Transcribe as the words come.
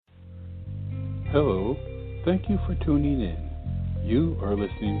Hello, thank you for tuning in. You are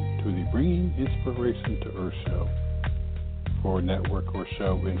listening to the Bringing Inspiration to Earth show. For network or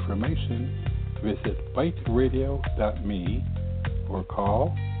show information, visit biteradio.me or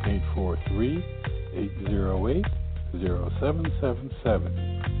call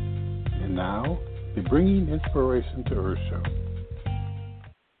 843-808-0777. And now, the Bringing Inspiration to Earth show.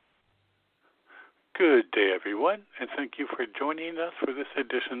 Good day, everyone, and thank you for joining us for this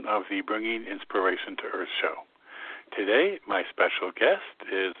edition of the Bringing Inspiration to Earth show. Today, my special guest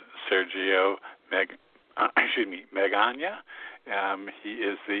is Sergio Magaña. He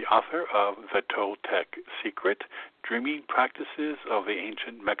is the author of The Toltec Secret, Dreaming Practices of the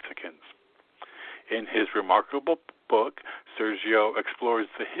Ancient Mexicans. In his remarkable book, Sergio explores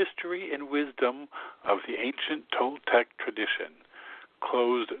the history and wisdom of the ancient Toltec tradition.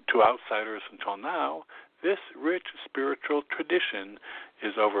 Closed to outsiders until now, this rich spiritual tradition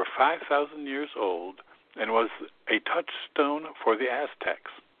is over 5,000 years old and was a touchstone for the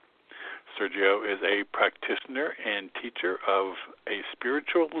Aztecs. Sergio is a practitioner and teacher of a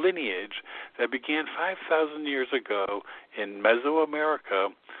spiritual lineage that began 5,000 years ago in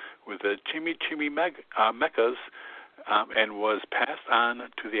Mesoamerica with the Chichimeccas and was passed on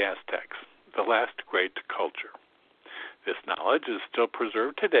to the Aztecs, the last great culture. This knowledge is still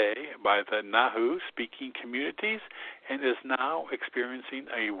preserved today by the Nahu-speaking communities and is now experiencing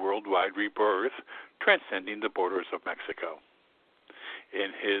a worldwide rebirth, transcending the borders of Mexico.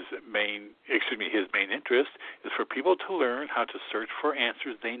 His main interest is for people to learn how to search for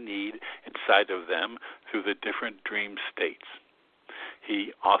answers they need inside of them through the different dream states.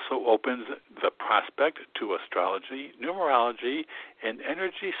 He also opens the prospect to astrology, numerology, and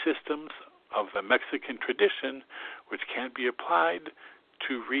energy systems of the Mexican tradition, which can be applied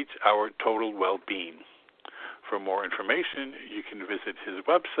to reach our total well-being. For more information, you can visit his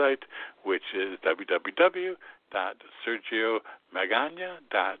website, which is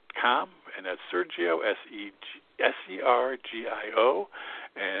www.sergiomagaña.com, and that's Sergio, S-E-R-G-I-O,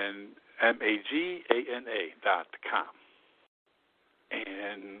 and M-A-G-A-N-A.com.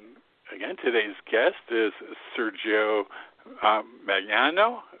 And again, today's guest is Sergio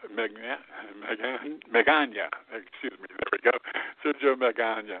Magaña. Excuse me. There we go. Sergio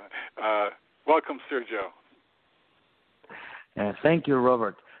Magaña. Welcome, Sergio. Thank you,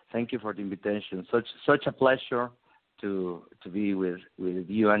 Robert. Thank you for the invitation. Such a pleasure to be with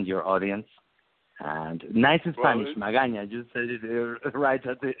you and your audience. And nice in Spanish, Magaña. You said it right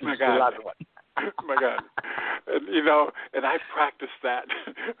at the last one. Magaña. And I practiced that.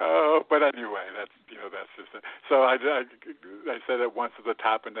 But anyway, that's just it. So I said it once at the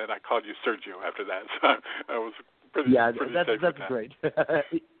top, and then I called you Sergio after that. So I was pretty safe that's with great.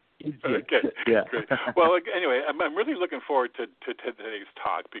 Okay, yeah. Great. Well, anyway, I'm really looking forward to today's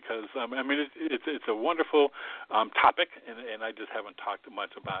talk because it's a wonderful topic, and I just haven't talked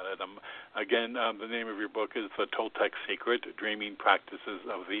much about it. The name of your book is The Toltec Secret: Dreaming Practices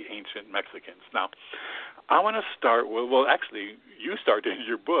of the Ancient Mexicans. Now, I want to start with, you started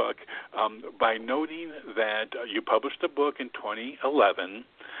your book by noting that you published a book in 2011.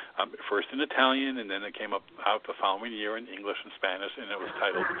 First in Italian, and then it came out the following year in English and Spanish, and it was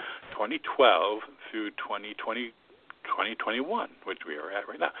titled 2012 through 2021, which we are at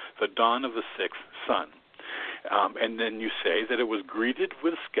right now, The Dawn of the Sixth Sun. And then you say that it was greeted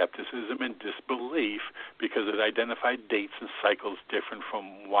with skepticism and disbelief because it identified dates and cycles different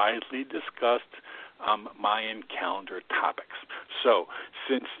from widely discussed Mayan calendar topics. So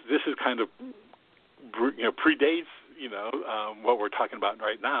since this is kind of predates what we're talking about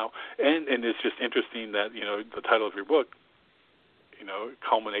right now, and it's just interesting that the title of your book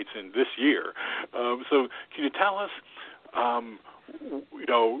culminates in this year. So can you tell us, when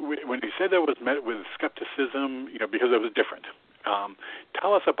you said that was met with skepticism, because it was different,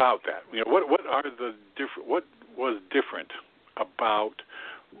 tell us about that. What was different about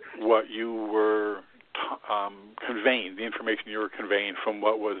what you were conveying, the information you were conveying from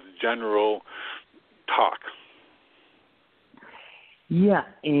what was general talk? Yeah,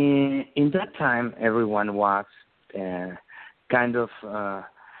 in that time, everyone was kind of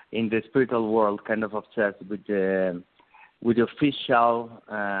in the spiritual world, kind of obsessed with the official,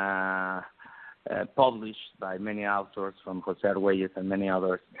 published by many authors, from José Argüelles and many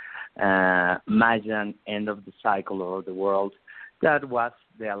others, Mayan end of the cycle of the world. That was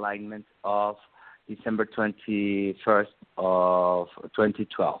the alignment of December 21st of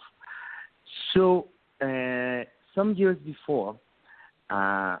 2012. So some years before,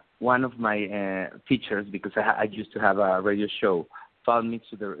 one of my teachers, because I used to have a radio show, found me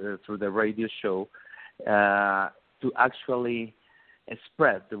through the radio show to actually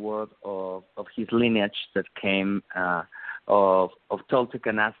spread the word of his lineage that came of Toltec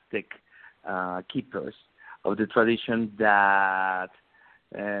and Aztec keepers of the tradition that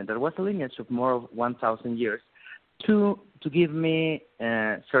there was a lineage of more of 1,000 years to give me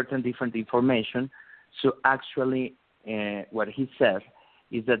certain different information. So actually, what he said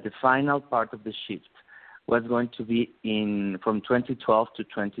is that the final part of the shift was going to be from 2012 to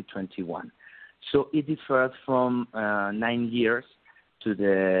 2021. So it differed from 9 years to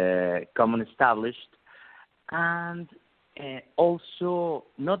the common established, and also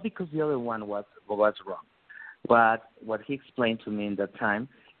not because the other one was wrong. But what he explained to me in that time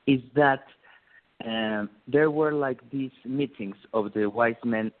is that there were like these meetings of the wise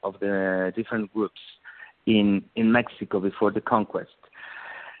men of the different groups in Mexico before the conquest,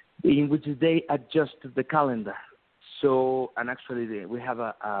 in which they adjusted the calendar. So, and actually we have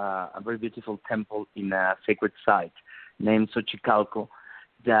a very beautiful temple in a sacred site named Xochicalco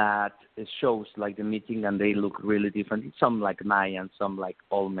that shows like the meeting, and they look really different. Some like Mayan, some like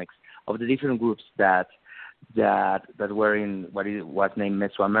Olmecs, of the different groups that were in what was named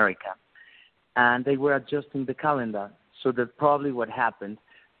Mesoamerica. And they were adjusting the calendar. So that probably what happened,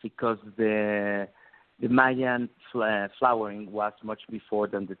 because the Mayan flowering was much before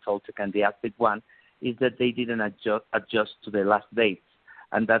than the Toltec and the Aztec one, is that they didn't adjust to the last dates,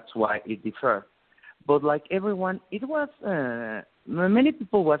 and that's why it differed. But like everyone, it was many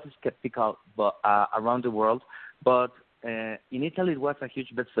people was skeptical around the world, but in Italy it was a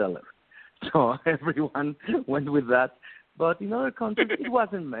huge bestseller, so everyone went with that. But in other countries, it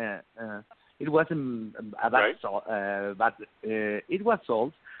wasn't. It wasn't right. but it was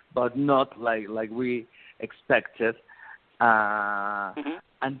sold, but not like we expected.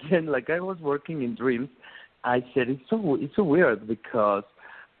 And then, like I was working in dreams, I said it's so weird because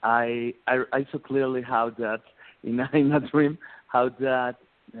I saw clearly how that in a dream how that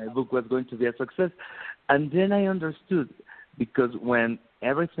book was going to be a success, and then I understood, because when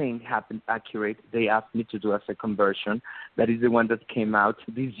everything happened accurate, they asked me to do a second version that is the one that came out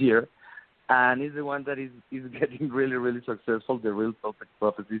this year. And is the one that is getting really, really successful, the Real Toltec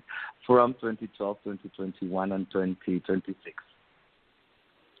Prophecies from 2012, 2021, and 2026.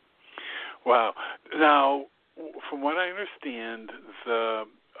 Wow. Now, from what I understand, the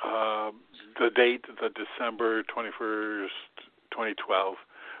date, the December 21st, 2012,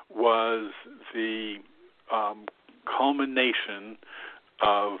 was the culmination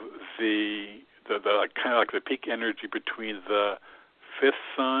of the kind of like the peak energy between the fifth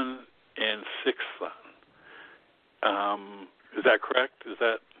sun and sixth sun. Is that correct? Is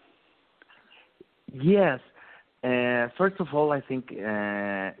that? Yes. First of all, I think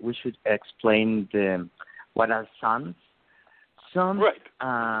we should explain what are suns. Suns right.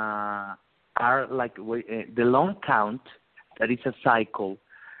 Are like the long count, that is a cycle,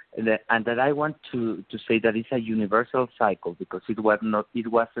 and that I want to say that it's a universal cycle, because it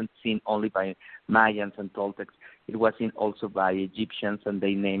wasn't seen only by Mayans and Toltecs. It was seen also by Egyptians, and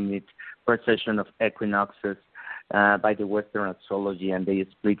they named it precession of equinoxes by the Western astrology, and they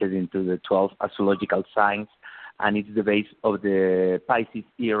split it into the 12 astrological signs, and it's the base of the Pisces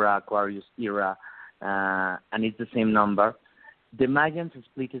era, Aquarius era, and it's the same number. The Mayans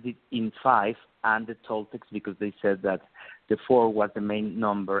split it in 5, and the Toltecs, because they said that the 4 was the main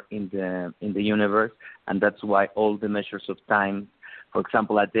number in the universe, and that's why all the measures of time, for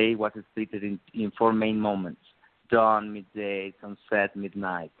example, a day was split in 4 main moments: dawn, midday, sunset,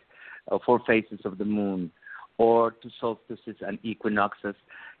 midnight, 4 phases of the moon, or 2 solstices and equinoxes,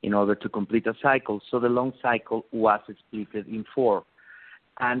 in order to complete a cycle. So the long cycle was split in 4.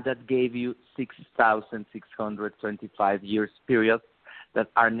 And that gave you 6,625 years periods that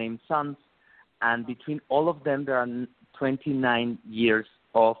are named suns. And between all of them, there are 29 years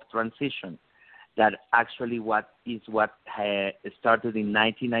of transition. That actually started in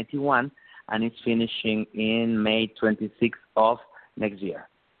 1991 and is finishing in May 26th of next year.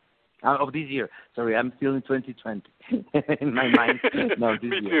 Of this year. Sorry, I'm still in 2020 in my mind. No,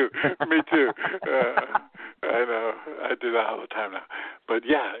 this year. Me too. I know. I do that all the time now. But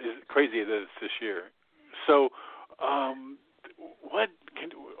yeah, it's crazy that it's this year. So,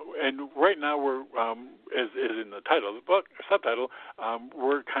 and right now we're, as in the title of the book, subtitle,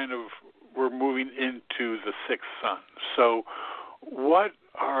 we're moving into the sixth sun. So, what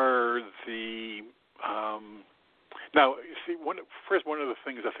are the now, you see, one of the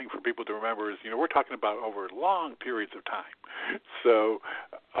things I think for people to remember is, we're talking about over long periods of time. So,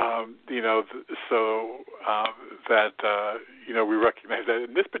 we recognize that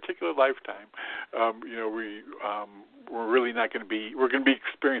in this particular lifetime, we're really not going to be, we're going to be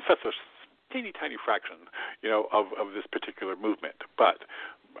experiencing such a teeny tiny fraction, of this particular movement. But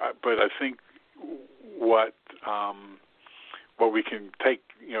I think what we can take,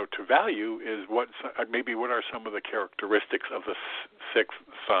 to value is what are some of the characteristics of the sixth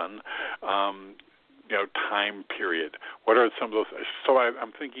sun, time period. What are some of those? So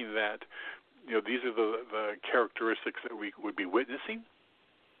I'm thinking that, these are the characteristics that we would be witnessing.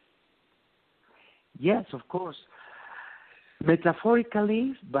 Yes, of course.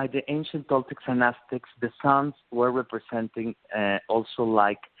 Metaphorically, by the ancient Toltecs and Aztecs, the suns were representing also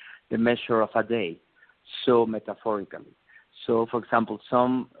like the measure of a day. So metaphorically. So, for example,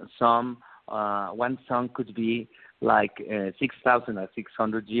 one sun could be like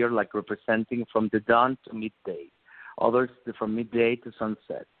 6,600 years, like representing from the dawn to midday. Others from midday to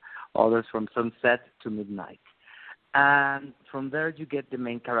sunset. Others from sunset to midnight. And from there you get the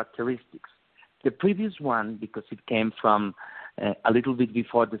main characteristics. The previous one, because it came from a little bit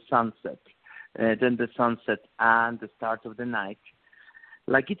before the sunset, then the sunset and the start of the night,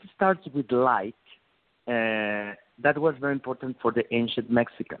 like it starts with light, that was very important for the ancient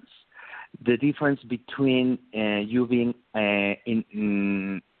Mexicans. The difference between you being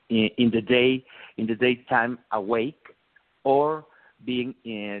in the daytime awake or being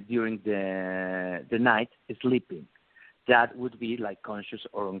during the night sleeping. That would be like conscious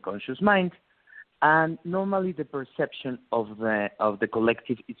or unconscious mind. And normally the perception of the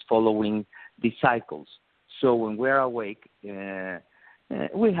collective is following the cycles. So when we're awake,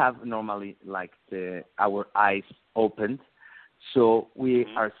 we have normally like our eyes opened, so we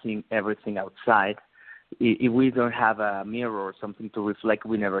are seeing everything outside. If we don't have a mirror or something to reflect,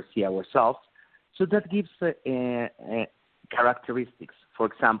 we never see ourselves. So that gives characteristics. For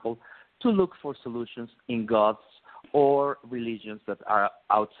example, to look for solutions in gods or religions that are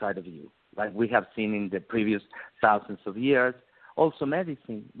outside of you, like we have seen in the previous thousands of years. Also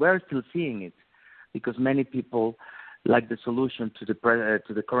medicine, we're still seeing it, because many people like the solution to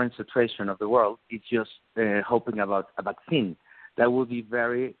the current situation of the world is just hoping about a vaccine. That would be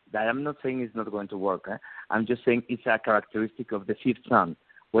that I'm not saying it's not going to work. I'm just saying it's a characteristic of the fifth sun,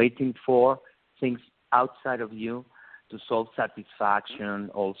 waiting for things outside of you to solve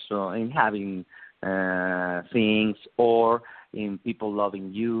satisfaction, also in having things or in people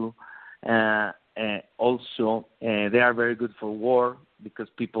loving you. Also, they are very good for war because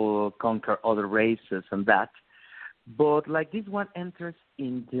people conquer other races and that. But like this one enters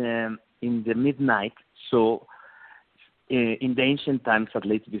in the midnight, so in the ancient times, at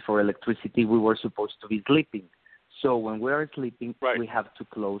least before electricity, we were supposed to be sleeping. So when we are sleeping, we have to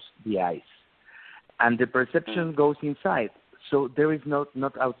close the eyes. And the perception goes inside, so there is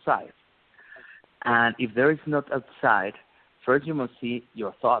not outside. And if there is not outside, first you must see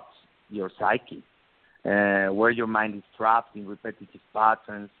your thoughts, your psyche, where your mind is trapped in repetitive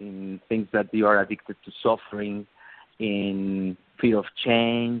patterns, in things that you are addicted to suffering, in fear of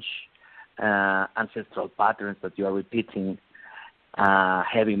change, ancestral patterns that you are repeating,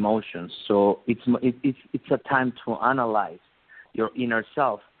 heavy emotions. So it's a time to analyze your inner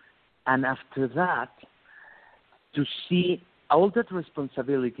self, and after that, to see all that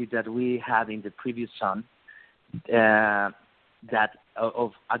responsibility that we had in the previous sun, that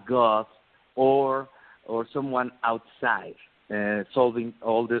of a god or someone outside solving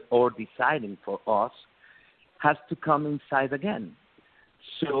or deciding for us, has to come inside again.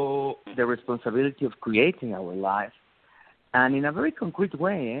 So the responsibility of creating our life, and in a very concrete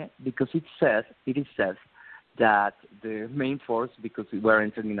way, because it is said that the main force, because we're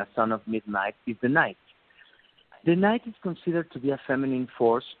entering in a sun of midnight, is the night. The night is considered to be a feminine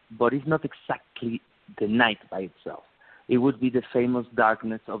force, but it's not exactly the night by itself. It would be the famous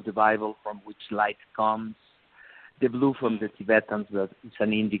darkness of the Bible from which light comes, the blue from the Tibetans, that is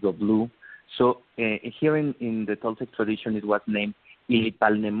an indigo blue. So here in the Toltec tradition, it was named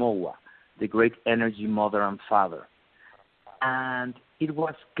Ilipalnemowa, the great energy mother and father. And it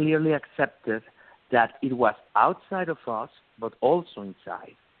was clearly accepted that it was outside of us, but also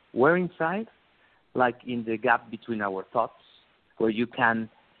inside. Where inside? Like in the gap between our thoughts, where you can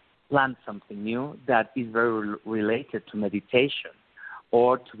plant something new that is very related to meditation,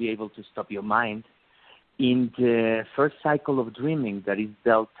 or to be able to stop your mind. In the first cycle of dreaming, that is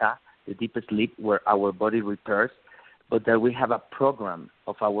delta, the deepest sleep, where our body repairs, but that we have a program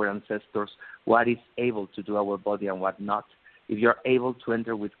of our ancestors, what is able to do our body and what not. If you're able to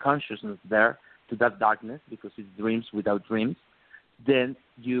enter with consciousness there to that darkness, because it's dreams without dreams, then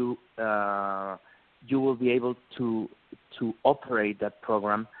you will be able to operate that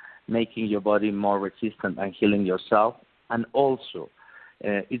program, making your body more resistant and healing yourself. And also,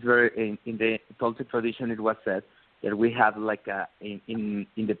 it's very in the Toltec tradition, it was said that we have like in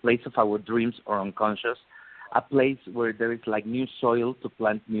the place of our dreams or unconscious, a place where there is like new soil to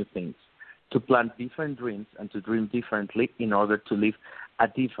plant new things, to plant different dreams and to dream differently in order to live a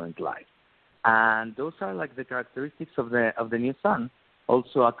different life. And those are like the characteristics of the new sun.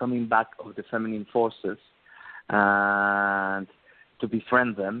 Also a coming back of the feminine forces and to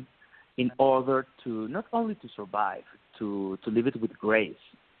befriend them in order to not only to survive, to live it with grace.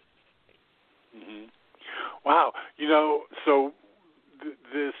 Mm-hmm. Wow, so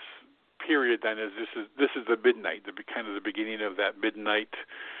this period then this is the midnight, kind of the beginning of that midnight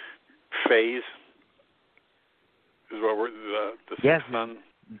phase. Is what we're the yes, sun.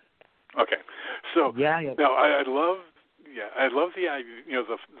 Okay, so yeah. Now I love the idea,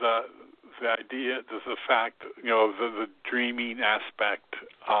 the idea, the fact, the dreaming aspect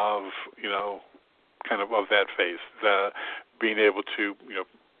of kind of that phase, the being able to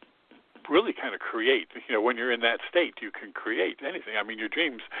really kind of create. When you're in that state, you can create anything. I mean, your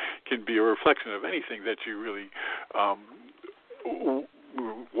dreams can be a reflection of anything that you really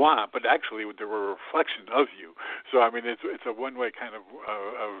want, but actually they're a reflection of you. So I mean, it's a one-way kind of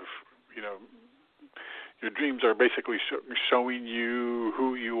your dreams are basically showing you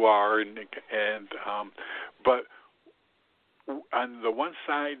who you are, and but on the one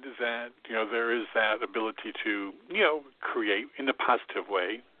side that there is that ability to create in a positive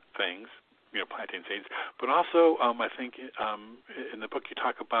way things, planting seeds, but also I think in the book you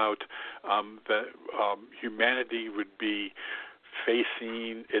talk about that humanity would be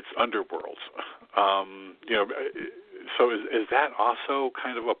facing its underworlds. So is that also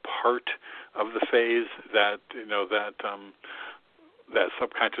kind of a part of the phase that that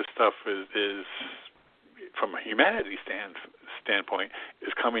subconscious stuff is from a humanity standpoint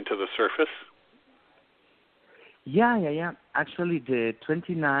is coming to the surface? Yeah. Actually, the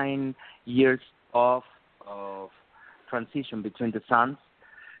 29 years of transition between the suns,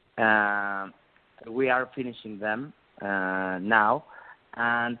 we are finishing them now,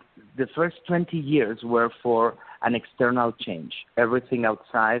 and the first 20 years were for an external change. Everything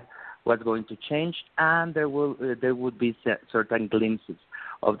outside was going to change, and there would be certain glimpses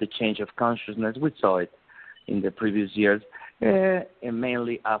of the change of consciousness. We saw it in the previous years, and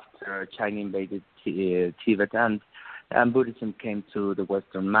mainly after China invaded Tibet and Buddhism came to the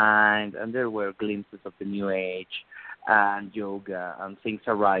Western mind, and there were glimpses of the New Age and yoga and things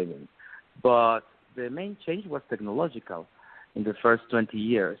arriving. But the main change was technological in the first 20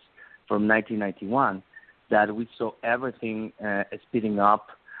 years from 1991, that we saw everything speeding up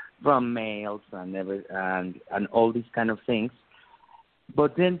from mails and all these kind of things.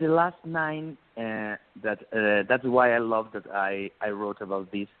 But then the last 9, that's why I love that I wrote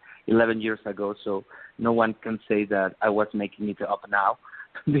about this 11 years ago, so no one can say that I was making it up now,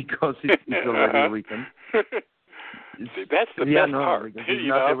 because it's already written. See, that's the best part. Because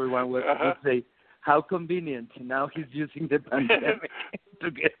not everyone would say, how convenient, now he's using the pandemic to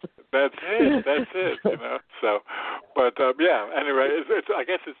get... That's it, So, but, anyway, I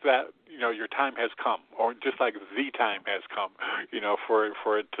guess it's that, your time has come, or just like the time has come,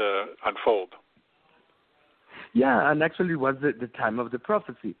 for it to unfold. Yeah, and actually it was the time of the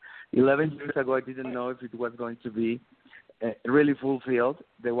prophecy. 11 years ago, I didn't know if it was going to be really fulfilled,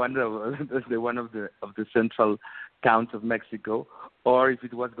 the one of the central towns of Mexico, or if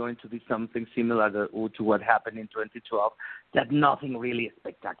it was going to be something similar to what happened in 2012, that nothing really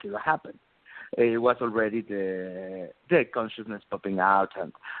spectacular happened. It was already the consciousness popping out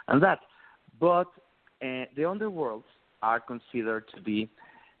and that. But the underworlds are considered to be,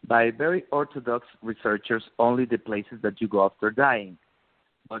 by very orthodox researchers, only the places that you go after dying.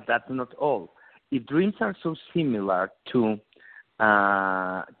 But that's not all. If dreams are so similar to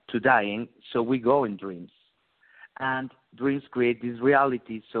dying, so we go in dreams. And dreams create this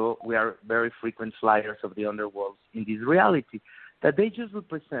reality, so we are very frequent flyers of the underworlds in this reality, that they just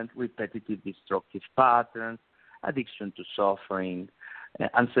represent repetitive destructive patterns, addiction to suffering,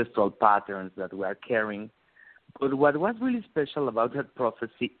 ancestral patterns that we are carrying. But what was really special about that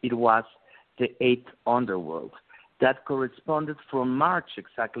prophecy, it was the 8th underworld. That corresponded from March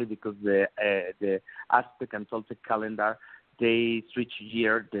exactly, because the Aztec and Toltec calendar, they switch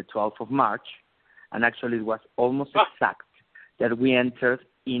year the 12th of March, and actually it was almost exact that we entered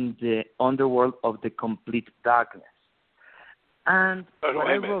in the underworld of the complete darkness. And what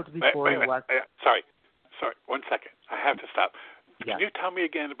I wrote before was... Sorry, 1 second. I have to stop. Yeah. Can you tell me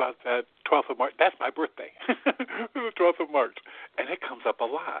again about that 12th of March? That's my birthday, the 12th of March, and it comes up a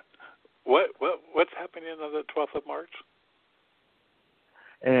lot. What's happening on the 12th of March?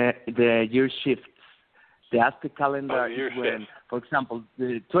 The year shifts. The Aztec calendar is when, for example,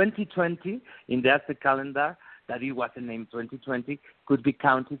 the 2020 in the Aztec calendar, that it wasn't named 2020, could be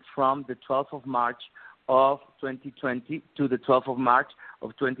counted from the 12th of March of 2020 to the 12th of March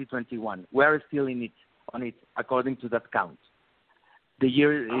of 2021. We're still on it according to that count. The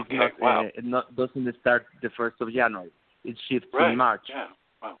year is doesn't start the 1st of January. It shifts in March. Yeah.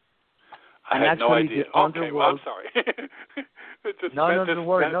 Wow. I had no idea. The underworld. Well, I'm sorry. Don't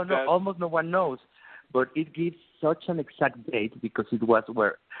worry. Almost no one knows. But it gives such an exact date because it was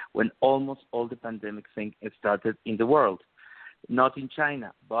when almost all the pandemic thing started in the world. Not in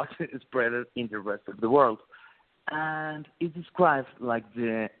China, but spread in the rest of the world. And it describes like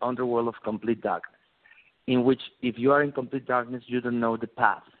the underworld of complete darkness, in which if you are in complete darkness, you don't know the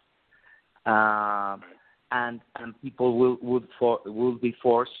path. And people will be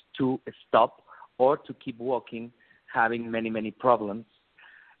forced to stop or to keep walking, having many, many problems.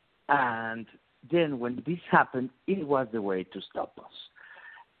 And then when this happened, it was the way to stop us.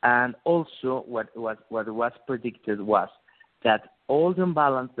 And also what was predicted was that all the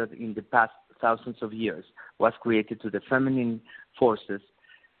imbalance that in the past thousands of years was created to the feminine forces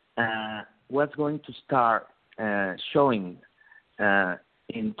was going to start showing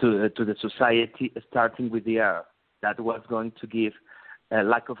into the society, starting with the earth. That was going to give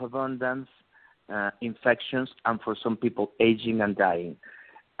lack of abundance, infections, and for some people, aging and dying.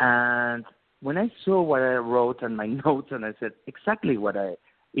 And when I saw what I wrote on my notes, and I said exactly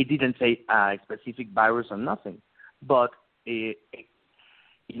it didn't say a specific virus or nothing, but in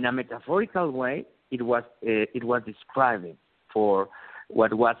a metaphorical way, it was describing for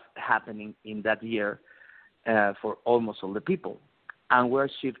what was happening in that year for almost all the people. And we're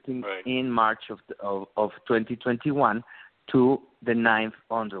shifting in March of 2021 to the ninth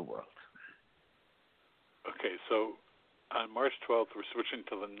underworld. Okay, so on March 12th, we're switching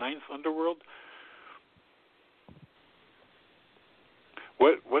to the ninth underworld.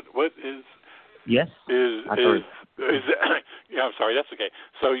 What is? Yes. Is yeah? I'm sorry. That's okay.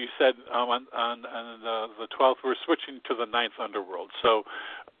 So you said on the 12th, we're switching to the ninth underworld. So,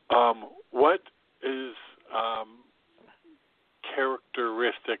 what is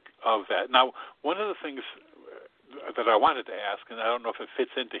characteristic of that? Now, one of the things that I wanted to ask, and I don't know if it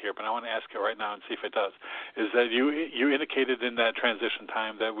fits into here, but I want to ask it right now and see if it does, is that you indicated in that transition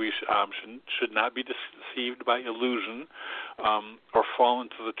time that we should not be deceived by illusion or fall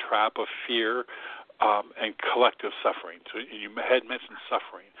into the trap of fear and collective suffering. So you had mentioned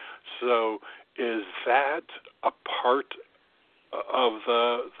suffering. So is that a part of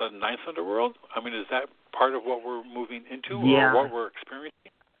the ninth underworld? I mean, is that part of what we're moving into or what we're experiencing?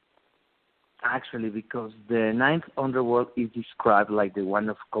 Actually, because the ninth underworld is described like the one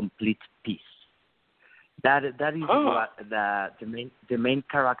of complete peace. That is what the main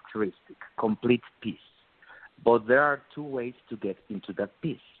characteristic, complete peace. But there are two ways to get into that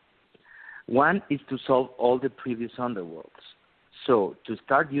peace. One is to solve all the previous underworlds. So to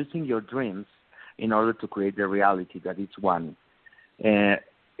start using your dreams in order to create the reality that is one.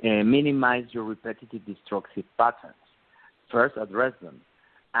 Minimize your repetitive destructive patterns. First, address them.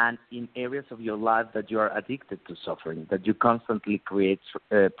 And in areas of your life that you are addicted to suffering, that you constantly create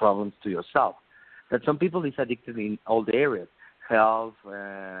problems to yourself. That some people is addicted in all the areas, health,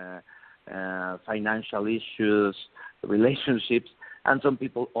 financial issues, relationships, and some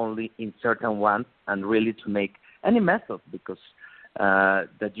people only in certain ones, and really to make any method because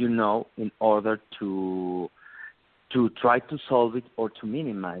that you know in order to try to solve it or to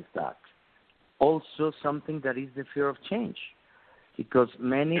minimize that. Also something that is the fear of change. Because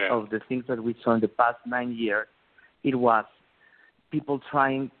many of the things that we saw in the past 9 years, it was people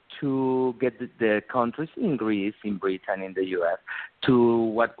trying to get the countries in Greece, in Britain, in the U.S.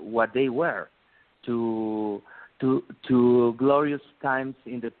 to what they were, to glorious times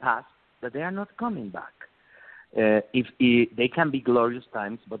in the past that they are not coming back. If they can be glorious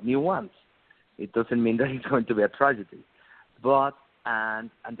times, but new ones. It doesn't mean that it's going to be a tragedy, but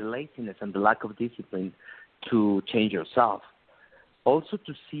and the laziness and the lack of discipline to change yourself. Also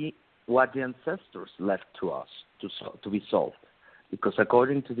to see what the ancestors left to us to be solved. Because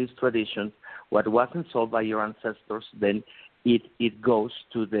according to these traditions, what wasn't solved by your ancestors, then it goes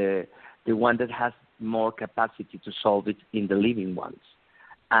to the one that has more capacity to solve it in the living ones.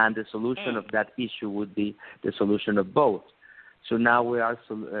 And the solution of that issue would be the solution of both. So now we are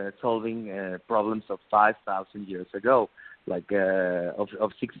solving problems of 5,000 years ago, like of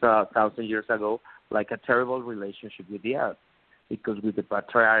 6,000 years ago, like a terrible relationship with the earth. Because with the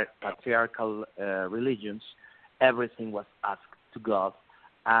patriarchal religions, everything was asked to God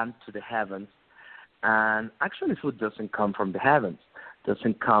and to the heavens. And actually food doesn't come from the heavens,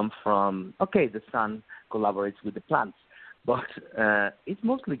 doesn't come from, the sun collaborates with the plants, but it's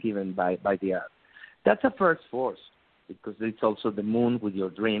mostly given by the earth. That's a first force because it's also the moon with your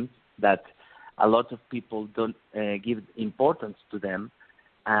dreams that a lot of people don't give importance to them.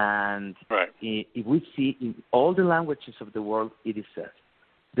 And right. if we see in all the languages of the world, it is said,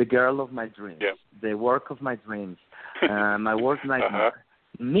 the girl of my dreams, the work of my dreams, my worst nightmare,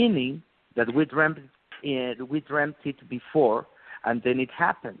 meaning that we dreamt it before, and then it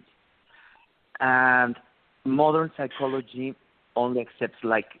happened. And modern psychology only accepts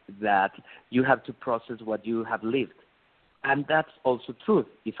like that you have to process what you have lived. And that's also true.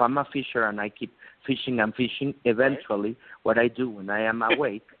 If I'm a fisher and I keep fishing and fishing, eventually what I do when I am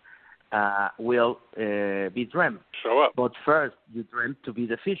awake will be dreamt. Show up. But first, you dreamt to be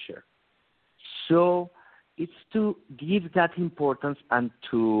the fisher. So it's to give that importance and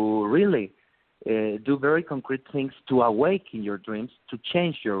to really do very concrete things to awaken your dreams, to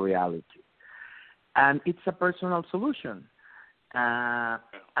change your reality. And it's a personal solution.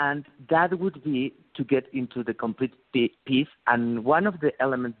 And that would be to get into the complete peace. And one of the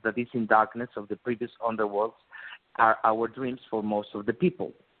elements that is in darkness of the previous underworlds are our dreams for most of the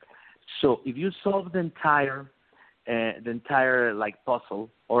people. So if you solve the entire like puzzle,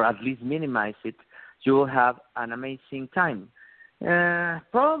 or at least minimize it, you will have an amazing time.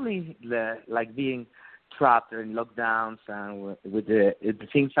 Probably like being trapped in lockdowns and with the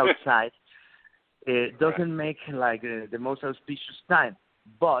things outside. It doesn't make like the most auspicious time,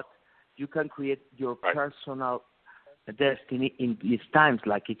 but you can create your personal destiny in these times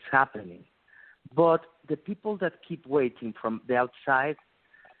like it's happening. But the people that keep waiting from the outside,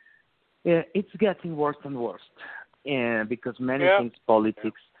 it's getting worse and worse because many things,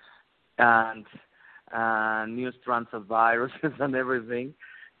 politics and new strands of viruses and everything.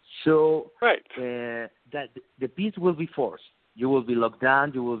 So that the peace will be forced. You will be locked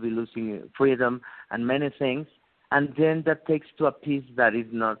down, you will be losing freedom and many things, and then that takes to a peace that is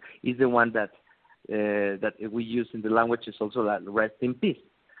the one that we use in the languages also, that rest in peace.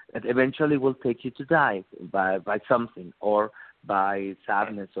 That eventually will take you to die by something or by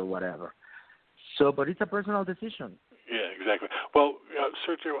sadness or whatever. So, but it's a personal decision. Yeah, exactly. Well,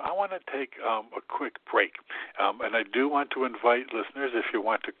 Sergio, I want to take a quick break, and I do want to invite listeners, if you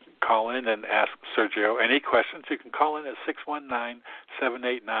want to call in and ask Sergio any questions, you can call in at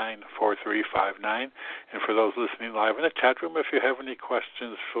 619-789-4359. And for those listening live in the chat room, if you have any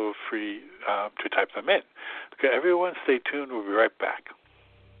questions, feel free to type them in. Okay, everyone stay tuned. We'll be right back.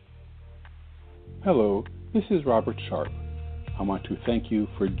 Hello, this is Robert Sharp. I want to thank you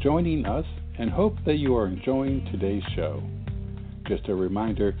for joining us and hope that you are enjoying today's show. Just a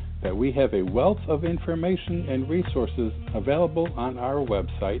reminder that we have a wealth of information and resources available on our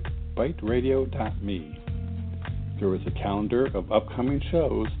website, biteradio.me. There is a calendar of upcoming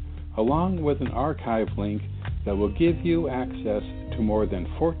shows along with an archive link that will give you access to more than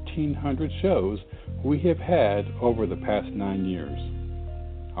 1,400 shows we have had over the past 9 years.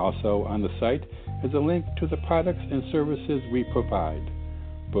 Also on the site is a link to the products and services we provide: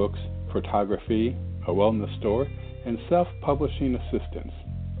 books, photography, a wellness store, and self-publishing assistance.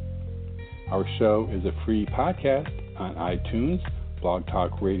 Our show is a free podcast on iTunes, Blog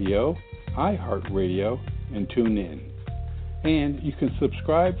Talk Radio, iHeartRadio, and TuneIn. And you can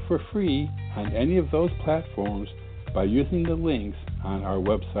subscribe for free on any of those platforms by using the links on our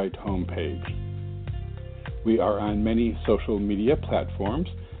website homepage. We are on many social media platforms: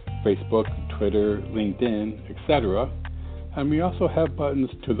 Facebook, Twitter, LinkedIn, etc., and we also have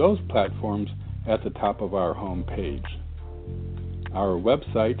buttons to those platforms at the top of our home page. Our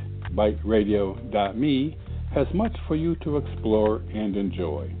website, biteradio.me, has much for you to explore and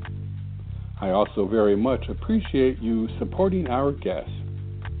enjoy. I also very much appreciate you supporting our guests,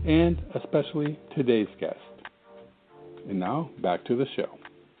 and especially today's guest. And now, back to the show.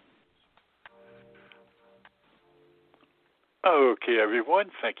 Okay,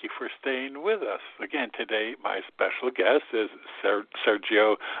 everyone, thank you for staying with us. Again, today my special guest is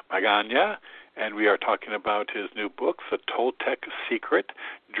Sergio Magana, and we are talking about his new book, The Toltec Secret,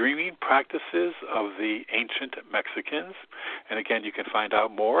 Dreaming Practices of the Ancient Mexicans. And again, you can find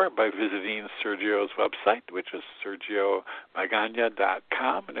out more by visiting Sergio's website, which is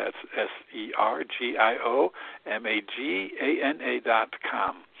sergiomagana.com, and that's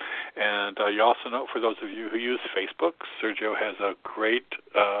SergioMagana.com. And you also know, for those of you who use Facebook, Sergio has a great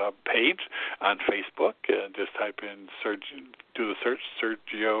page on Facebook. Just type in do the search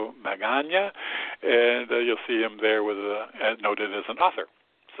Sergio Magana, and you'll see him there with noted as an author.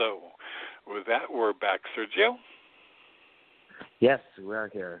 So with that, we're back, Sergio. Yes, we are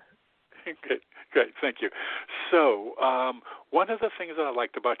here. Great, thank you. So one of the things that I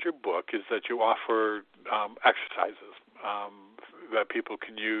liked about your book is that you offer exercises that people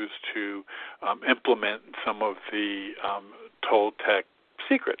can use to implement some of the Toltec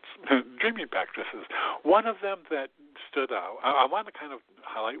secrets, dreaming practices. One of them that stood out, I want to kind of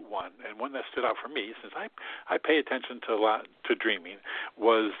highlight one, and one that stood out for me, since I pay attention to a lot to dreaming,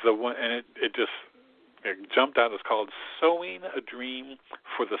 was the one, and it jumped out. It's called Sowing a Dream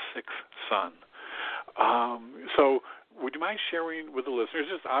for the Sixth Sun. So would you mind sharing with the listeners,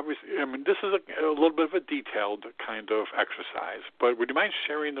 just obviously, I mean, this is a little bit of a detailed kind of exercise, but would you mind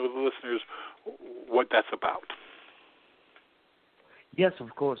sharing with the listeners what that's about? Yes,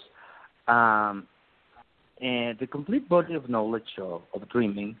 of course. And the complete body of knowledge of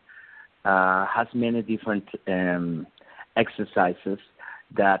dreaming has many different exercises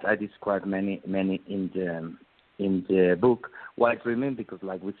that I describe many in the book. Why dreaming? Because,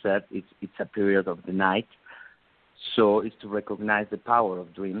 like we said, it's a period of the night, so it's to recognize the power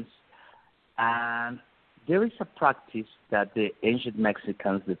of dreams. And there is a practice that the ancient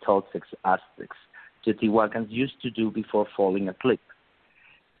Mexicans, the Toltecs, Aztecs, Teotihuacans used to do before falling asleep.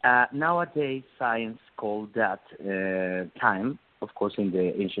 Nowadays, science called that time. Of course, in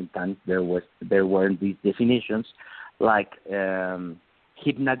the ancient times, there weren't these definitions, like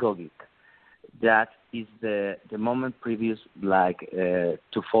hypnagogic. That is the moment previous, like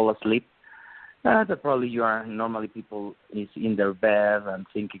to fall asleep. That probably you are normally people is in their bed and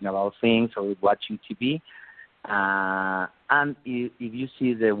thinking about things or watching TV. And if you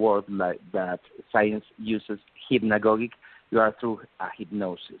see the word like that, science uses hypnagogic, you are through a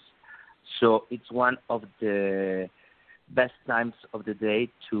hypnosis. So it's one of the best times of the day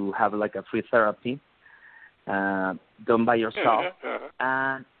to have like a free therapy done by yourself.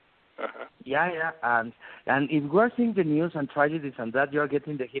 And and if we're seeing the news and tragedies and that, you're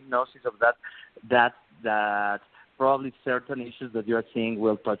getting the hypnosis of that probably certain issues that you're seeing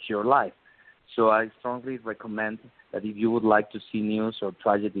will touch your life. So I strongly recommend that if you would like to see news or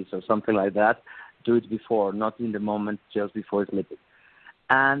tragedies or something like that, do it before, not in the moment, just before sleeping.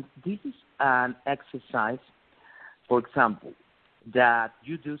 And this is an exercise, for example, that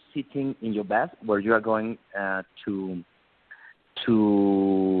you do sitting in your bed where you are going to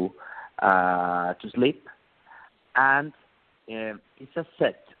sleep, and it's a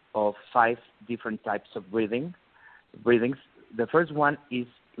set of 5 different types of breathings. The first one is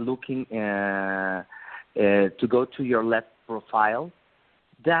looking to go to your left profile.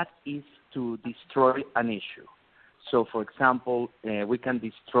 That is to destroy an issue. So, for example, we can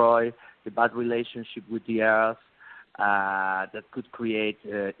destroy the bad relationship with the earth that could create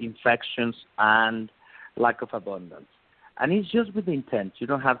infections and lack of abundance. And it's just with intent. You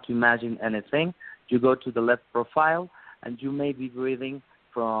don't have to imagine anything. You go to the left profile, and you may be breathing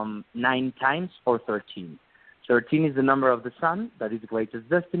from 9 times or 13. 13 is the number of the sun, that is the greatest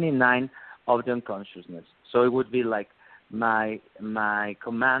destiny, 9 of the unconsciousness. So it would be like my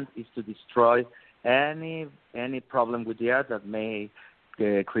command is to destroy any problem with the earth that may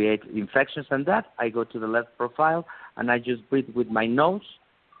create infections and that. I go to the left profile, and I just breathe with my nose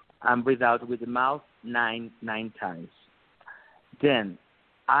and breathe out with the mouth 9 times. Then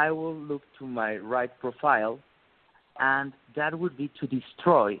I will look to my right profile, and that would be to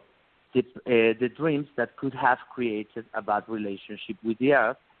destroy the dreams that could have created a bad relationship with the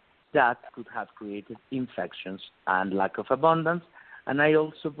earth, that could have created infections and lack of abundance. And I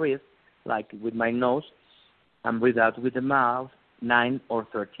also breathe like with my nose and breathe out with the mouth 9 or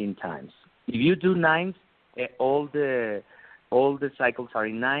 13 times. If you do 9, all the cycles are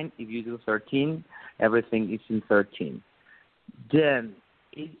in 9. If you do 13, everything is in 13. Then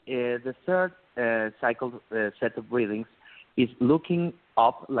the third cycle set of breathings is looking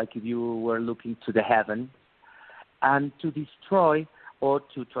up, like if you were looking to the heaven, and to destroy or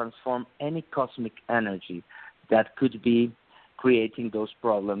to transform any cosmic energy that could be creating those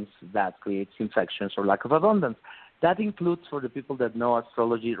problems that creates infections or lack of abundance. That includes, for the people that know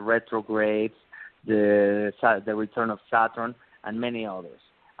astrology, retrogrades, the return of Saturn, and many others.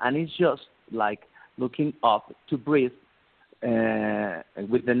 And it's just like looking up to breathe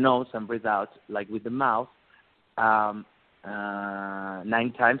with the nose and breathe out like with the mouth 9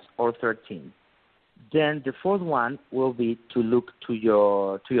 times or 13. Then the fourth one will be to look to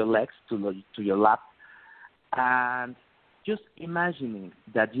your legs, to your lap, and just imagining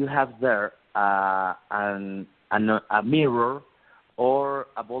that you have there a mirror or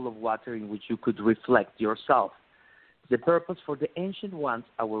a bowl of water in which you could reflect yourself. The purpose for the ancient ones,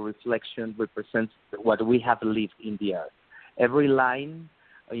 our reflection represents what we have lived in the earth. Every line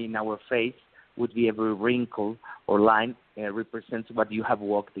in our face would be every wrinkle or line represents what you have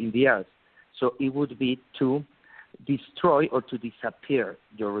walked in the earth. So it would be to destroy or to disappear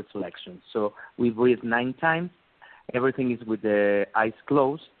your reflection. So we breathe 9 times, Everything is with the eyes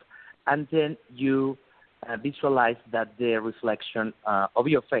closed, and then you visualize that the reflection of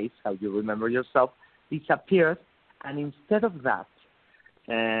your face, how you remember yourself, disappears, and instead of that,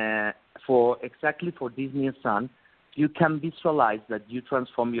 for this new sun, you can visualize that you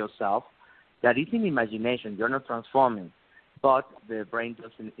transform yourself. That is in imagination. You're not transforming, but the brain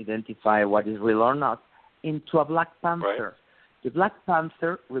doesn't identify what is real or not, into a black panther. Right. The black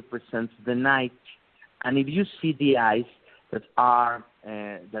panther represents the night, and if you see the eyes that are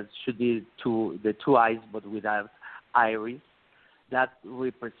that should be the two eyes but without iris, that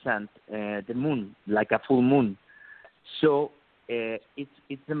represent the moon, like a full moon. So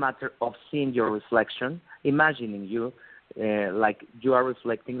it's a matter of seeing your reflection, imagining you like you are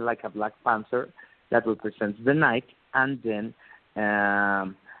reflecting like a black panther that represents the night, and then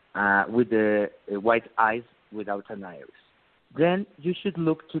with the white eyes without an iris. Then you should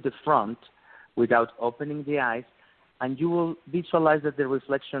look to the front without opening the eyes, and you will visualize that the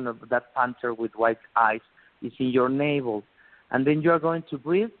reflection of that panther with white eyes is in your navel. And then you are going to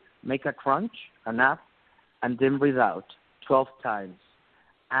breathe, make a crunch, a nap, and then breathe out 12 times.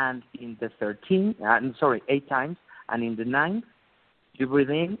 And in the 8 times. And in the 9th, you breathe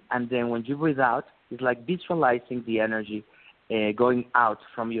in, and then when you breathe out, it's like visualizing the energy going out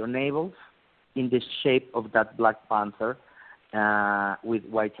from your navel in the shape of that black panther with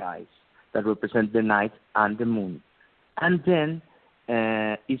white eyes that represent the night and the moon. And then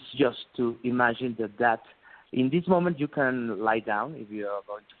it's just to imagine that in this moment you can lie down if you are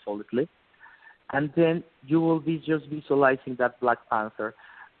going to fall asleep, and then you will be just visualizing that black panther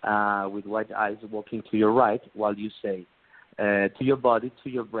with white eyes walking to your right while you say to your body, to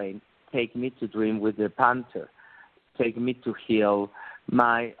your brain, take me to dream with the panther, take me to heal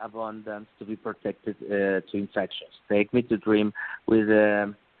my abundance, to be protected to infections, take me to dream with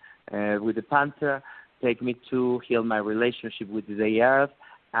the panther, take me to heal my relationship with the earth,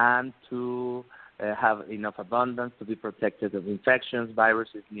 and to have enough abundance to be protected of infections,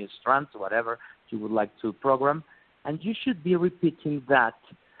 viruses, new strands, whatever you would like to program. And you should be repeating that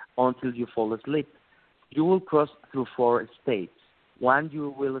until you fall asleep. You will cross through 4 states. One,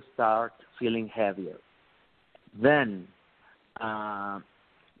 you will start feeling heavier. Then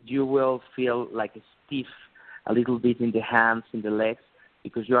you will feel like stiff a little bit in the hands, in the legs,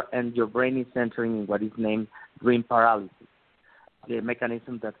 because your brain is entering in what is named dream paralysis, the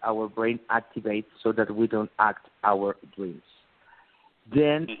mechanism that our brain activates so that we don't act our dreams.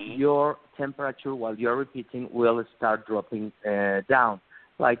 Then your temperature, while you're repeating, will start dropping down,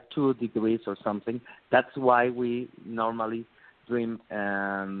 like 2 degrees or something. That's why we normally dream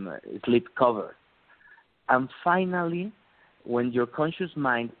sleep covered. And finally, when your conscious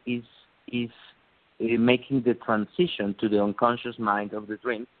mind is making the transition to the unconscious mind of the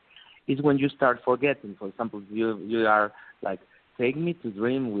dream, is when you start forgetting. For example, you are like, take me to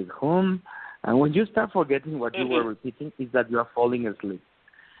dream with whom? And when you start forgetting what you were repeating, is that you are falling asleep.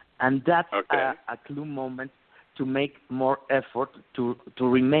 And that's a clue moment to make more effort to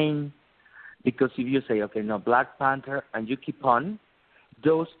remain. Because if you say, okay, no, Black Panther, and you keep on,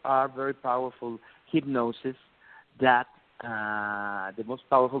 those are very powerful hypnosis that the most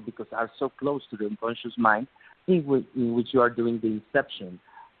powerful because are so close to the unconscious mind, in which you are doing the inception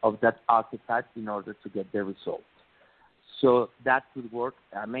of that archetype in order to get the result. So that could work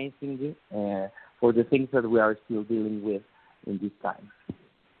amazingly for the things that we are still dealing with in this time.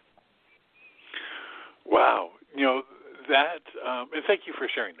 Wow, that, and thank you for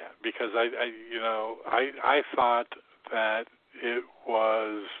sharing that, because I thought that it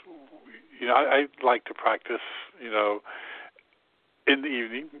was, I like to practice, in the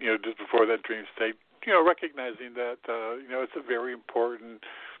evening, just before that dream state, recognizing that, it's a very important,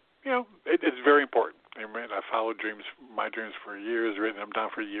 it's very important. I mean, I followed my dreams for years, written them down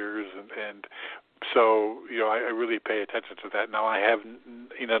for years, and so, I really pay attention to that. Now, I have,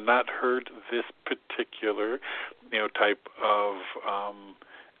 not heard this particular, type of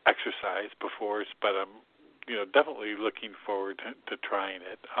exercise before, but I'm, definitely looking forward to trying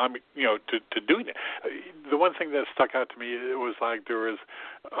it. To doing it. The one thing that stuck out to me, it was like there was,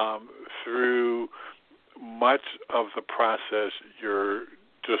 through much of the process, you're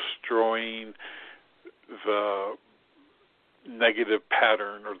destroying the negative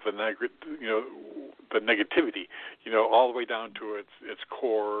pattern or the the negativity, all the way down to its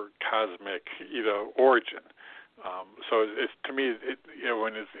core cosmic, origin. So it's, to me,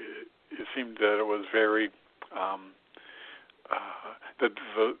 when it seemed that it was very that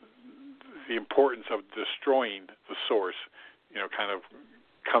the importance of destroying the source, kind of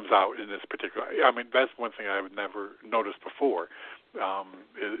comes out in this particular. I mean, that's one thing I've never noticed before.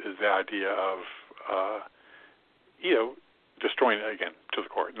 Is the idea of destroying it again to the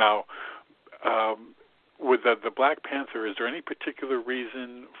core. Now, with the Black Panther, is there any particular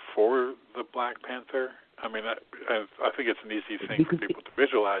reason for the Black Panther? I mean, I think it's an easy thing for people to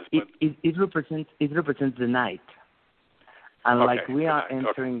visualize, but it represents the night, and like we are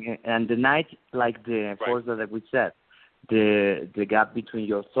entering, and the night, like the force that we said, the gap between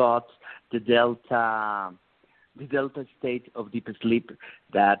your thoughts, the delta state of deep sleep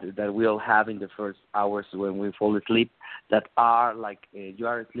that we all have in the first hours when we fall asleep, that are like you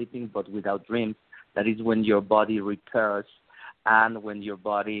are sleeping but without dreams. That is when your body repairs and when your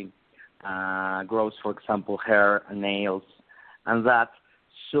body grows, for example, hair, nails, and that.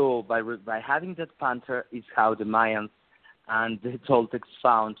 So by having that panther is how the Mayans and the Toltecs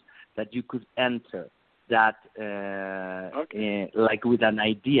found that you could enter that like with an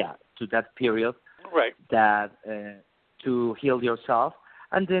idea to that period, that to heal yourself.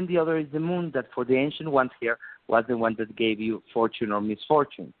 And then the other is the moon, that for the ancient ones here was the one that gave you fortune or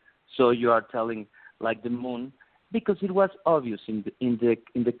misfortune. So you are telling like the moon, because it was obvious in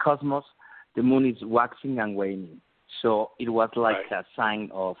the cosmos, the moon is waxing and waning. So it was like a sign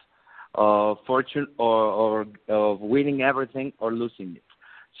of fortune or of winning everything or losing it.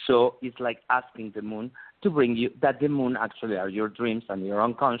 So it's like asking the moon to bring you, that the moon actually are your dreams and your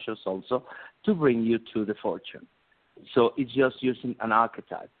unconscious also, to bring you to the fortune. So it's just using an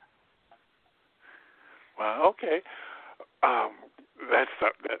archetype. Wow, okay. That's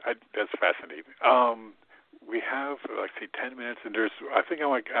fascinating. We have, 10 minutes, and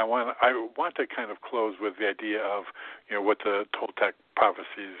I want to kind of close with the idea of, what the Toltec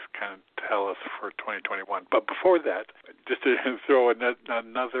prophecies kind of tell us for 2021. But before that, just to throw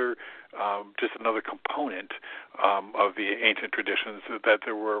another component of the ancient traditions, that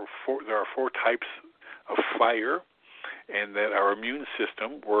there are four types of fire, and that our immune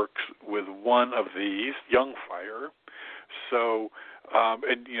system works with one of these, young fire. So,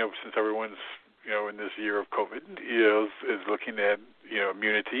 since everyone's in this year of COVID, is looking at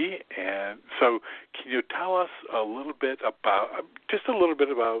immunity, and so can you tell us a little bit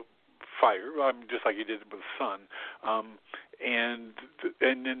about fire, just like you did with the sun, and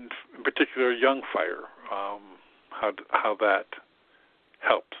in particular young fire, how that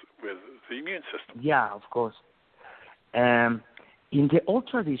helps with the immune system? Yeah, of course. In the old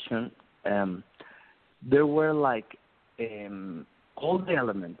tradition, there were like all the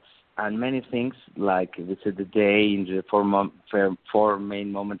elements and many things, like we said, the day in the four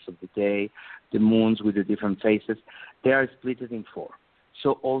main moments of the day, the moons with the different phases, they are split in four.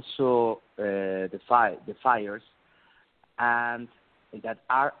 So also the fires, and that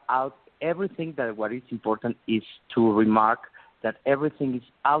are out. Everything that what is important is to remark that everything is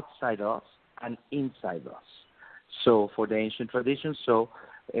outside us and inside us. So for the ancient tradition,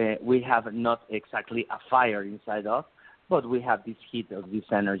 we have not exactly a fire inside us, but we have this heat of this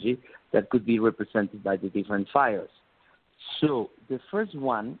energy that could be represented by the different fires. So the first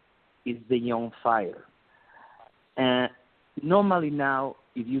one is the young fire. Normally now,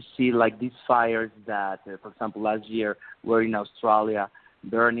 if you see like these fires that, for example, last year were in Australia,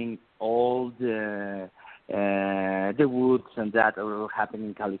 burning all the woods and that, or happening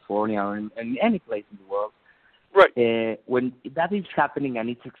in California or in any place in the world. Right. When that is happening and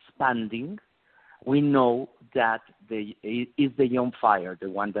it's expanding, we know that it is the young fire, the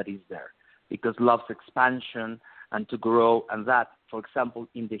one that is there, because love's expansion and to grow, and that, for example,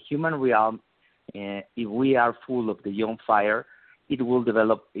 in the human realm, if we are full of the young fire,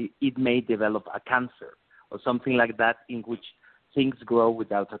 it may develop a cancer or something like that, in which things grow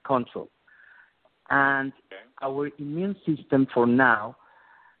without a control. And our immune system for now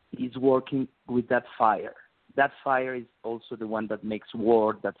is working with that fire. That fire is also the one that makes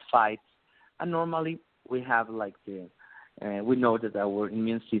war, that fights. And normally we have like we know that our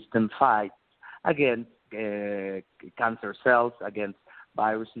immune system fights against cancer cells, against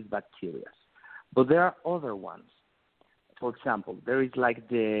viruses, bacteria. But there are other ones. For example, there is like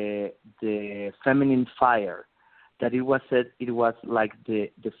the feminine fire, that it was said it was like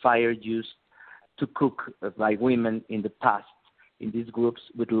the fire used to cook by women in the past in these groups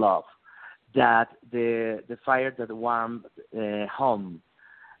with love. That the fire that warmed home.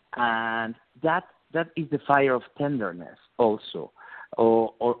 And that is the fire of tenderness also,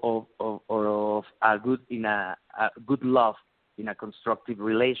 or of a good love in a constructive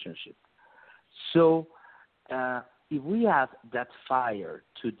relationship. So if we add that fire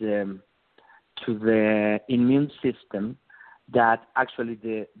to the immune system, that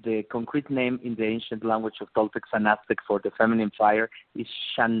actually the concrete name in the ancient language of Toltecs and Aztec for the feminine fire is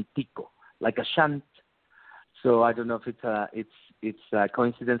Shantico, like a shant. So I don't know if it's a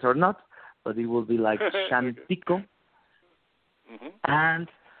coincidence or not, but it will be like Shantico. And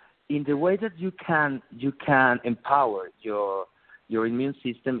in the way that you can empower your immune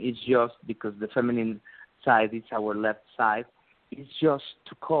system is just because the feminine side is our left side, is just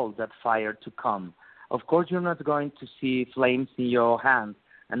to call that fire to come. Of course, you're not going to see flames in your hands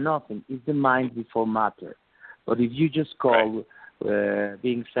and nothing. It's the mind before matter. But if you just call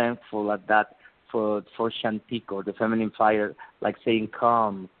being thankful at that for Shantik or the feminine fire, like saying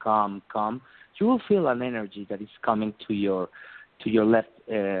come, come, come, you will feel an energy that is coming to your left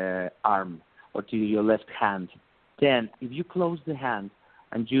arm or to your left hand. Then, if you close the hand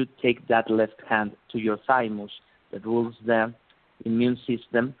and you take that left hand to your thymus that rules the immune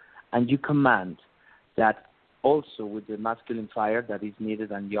system, and you command that also with the masculine fire that is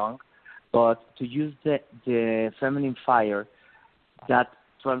needed and young, but to use the feminine fire that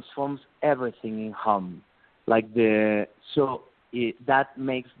transforms everything in home, that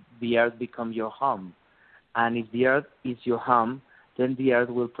makes the earth become your home. And if the earth is your home, then the earth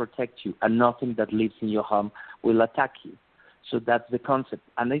will protect you, and nothing that lives in your home will attack you. So that's the concept.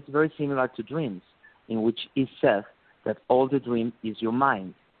 And it's very similar to dreams, in which it says that all the dream is your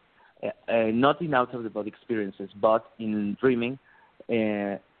mind. Not in out-of-the-body experiences, but in dreaming,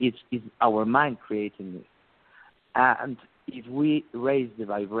 it's our mind creating it. And if we raise the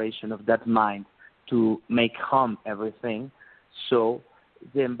vibration of that mind to make home everything, so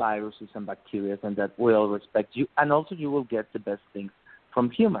then viruses and bacteria and that will respect you, and also you will get the best things from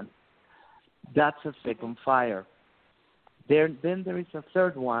humans. That's a second fire. Then there is a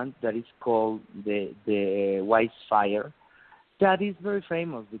third one that is called the wise fire. That is very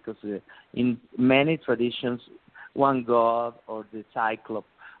famous because in many traditions, one god or the cyclops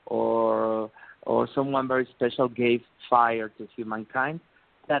or someone very special gave fire to humankind.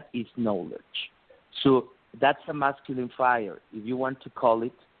 That is knowledge. So that's a masculine fire. If you want to call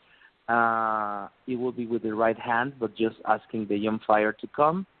it, it will be with the right hand, but just asking the young fire to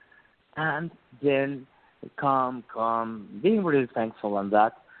come, and then come, being really thankful on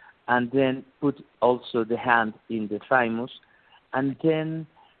that, and then put also the hand in the thymus, and then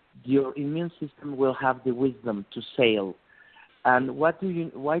your immune system will have the wisdom to sail. And why do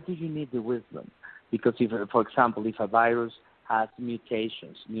you need the wisdom? Because if, for example, if a virus has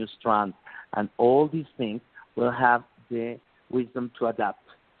mutations, new strands, and all these things will have the wisdom to adapt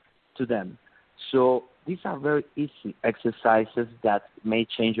to them. So these are very easy exercises that may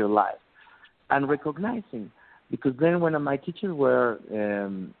change your life. And recognizing, because then when my teachers were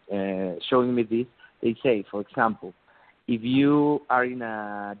showing me this, they say, for example, if you are in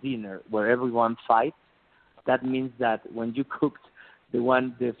a dinner where everyone fights, that means that when you cooked,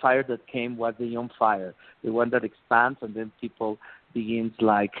 the fire that came was the young fire, the one that expands, and then people begins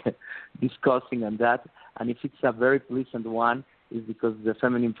like discussing on that. And if it's a very pleasant one, it's because the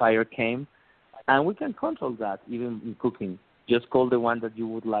feminine fire came. And we can control that even in cooking. Just call the one that you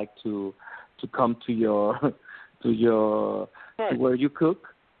would like to come to where you cook,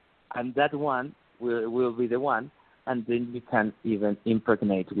 and that one will be the one, and then you can even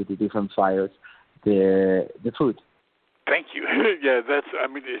impregnate with the different fires the food. Thank you. Yeah,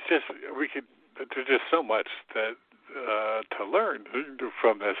 it's just there's just so much that to learn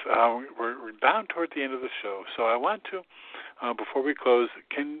from this. We're down toward the end of the show, so I want to, before we close,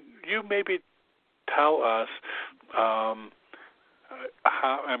 can you maybe tell us how?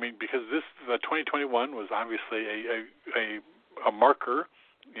 Because this 2021 was obviously a marker,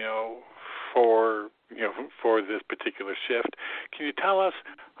 for this particular shift. Can you tell us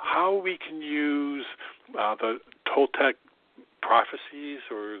how we can use the Toltec prophecies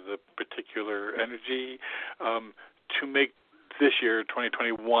or the particular energy to make this year,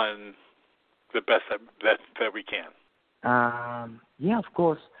 2021, the best that we can? Yeah, of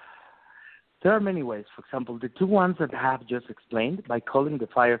course. There are many ways. For example, the two ones that I have just explained, by calling the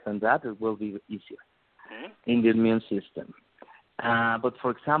fires and that, it will be easier in the immune system. But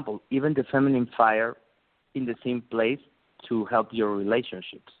for example, even the feminine fire in the same place to help your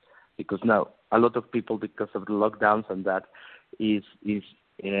relationships, because now a lot of people, because of the lockdowns and that, is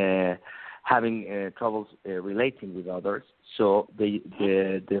having troubles relating with others. So the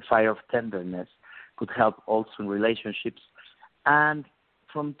fire of tenderness could help also in relationships. And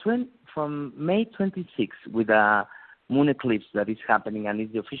from May 26th, with a moon eclipse that is happening and is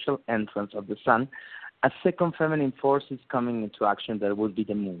the official entrance of the sun, a second feminine force is coming into action that will be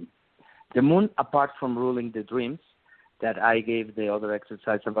the moon. The moon, apart from ruling the dreams, that I gave the other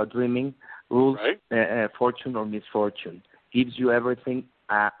exercise about dreaming, rules fortune or misfortune, gives you everything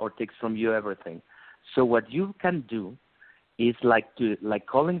or takes from you everything. So what you can do is like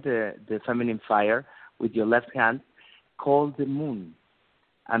calling the feminine fire with your left hand, call the moon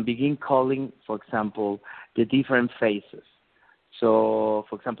and begin calling, for example, the different phases. So,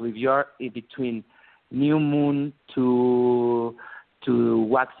 for example, if you are in between new moon to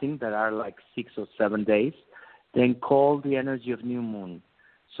waxing, that are like 6 or 7 days, then call the energy of new moon.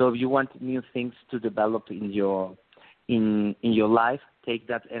 So if you want new things to develop in your life, take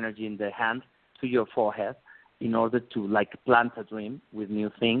that energy in the hand to your forehead in order to like plant a dream with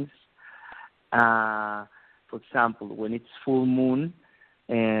new things. For example, when it's full moon,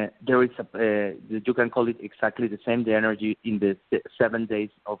 there is you can call it exactly the same, the energy in the 7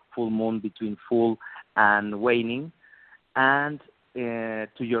 days of full moon between full and waning. And to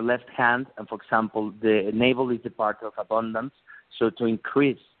your left hand, and for example, the navel is the part of abundance. So to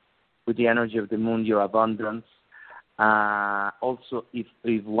increase with the energy of the moon your abundance. Also, if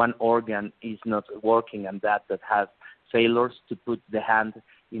one organ is not working and that has failures, to put the hand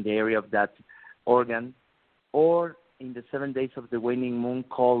in the area of that organ. Or in the 7 days of the waning moon,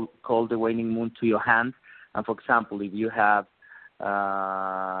 call the waning moon to your hand. And for example, if you have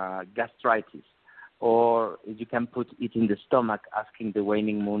gastritis, or you can put it in the stomach, asking the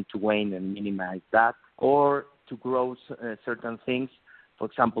waning moon to wane and minimize that. Or to grow certain things, for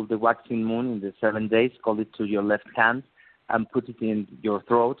example, the waxing moon in the 7 days, call it to your left hand and put it in your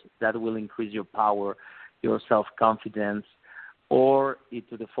throat. That will increase your power, your self-confidence. Or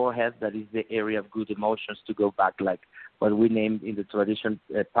into the forehead, that is the area of good emotions, to go back like what we named in the tradition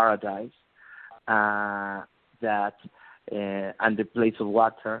paradise, and the place of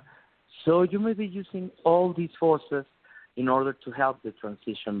water. So you may be using all these forces in order to help the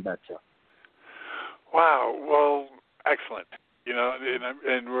transition better. Wow. Well, excellent.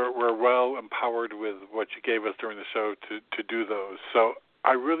 And we're well empowered with what you gave us during the show to do those. So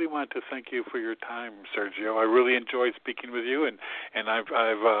I really want to thank you for your time, Sergio. I really enjoyed speaking with you, and I've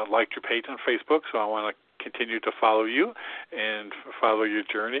liked your page on Facebook, so I want to continue to follow you and follow your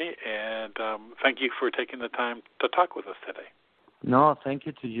journey. And thank you for taking the time to talk with us today. No, thank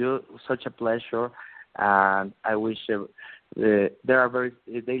you to you. It was such a pleasure. And I wish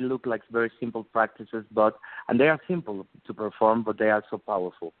they look like very simple practices, and they are simple to perform, but they are so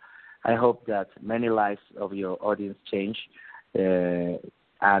powerful. I hope that many lives of your audience change.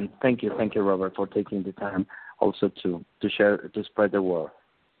 And thank you, Robert, for taking the time also to spread the word.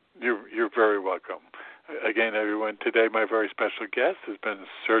 You're very welcome. Again, everyone, today my very special guest has been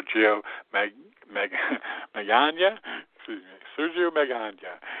Sergio Magana. Sergio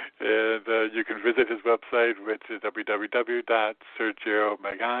Magana. And you can visit his website, which is www.sergiomagana.com,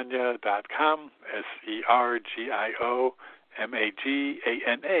 SergioMagana.com.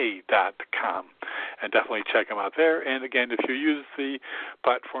 And definitely check him out there. And again, if you use the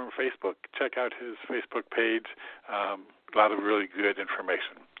platform Facebook, check out his Facebook page. A lot of really good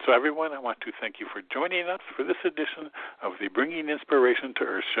information. So everyone, I want to thank you for joining us for this edition of the Bringing Inspiration to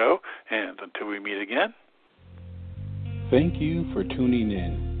Earth show. And until we meet again. Thank you for tuning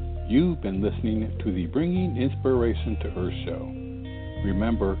in. You've been listening to the Bringing Inspiration to Earth show.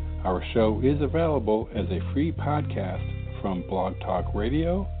 Remember, our show is available as a free podcast from Blog Talk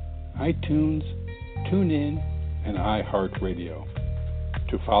Radio, iTunes, TuneIn, and iHeartRadio.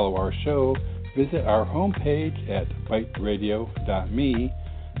 To follow our show, visit our homepage at biteradio.me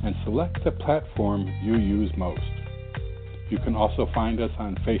and select the platform you use most. You can also find us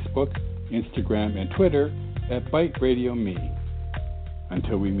on Facebook, Instagram, and Twitter at Byte Radio Me.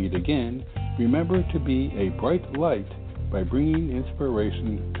 Until we meet again, remember to be a bright light by bringing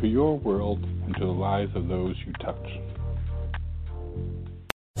inspiration to your world and to the lives of those you touch.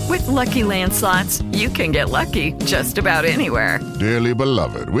 With Lucky Land Slots, you can get lucky just about anywhere. Dearly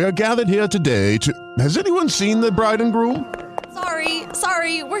beloved, we are gathered here today to... Has anyone seen the bride and groom?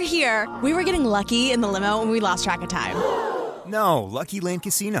 Sorry, we're here. We were getting lucky in the limo and we lost track of time. No, Lucky Land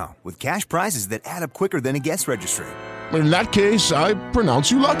Casino, with cash prizes that add up quicker than a guest registry. In that case, I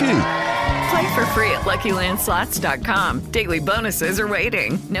pronounce you lucky. Play for free at LuckyLandSlots.com. Daily bonuses are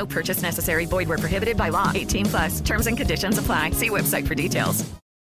waiting. No purchase necessary. Void where prohibited by law. 18+. Terms and conditions apply. See website for details.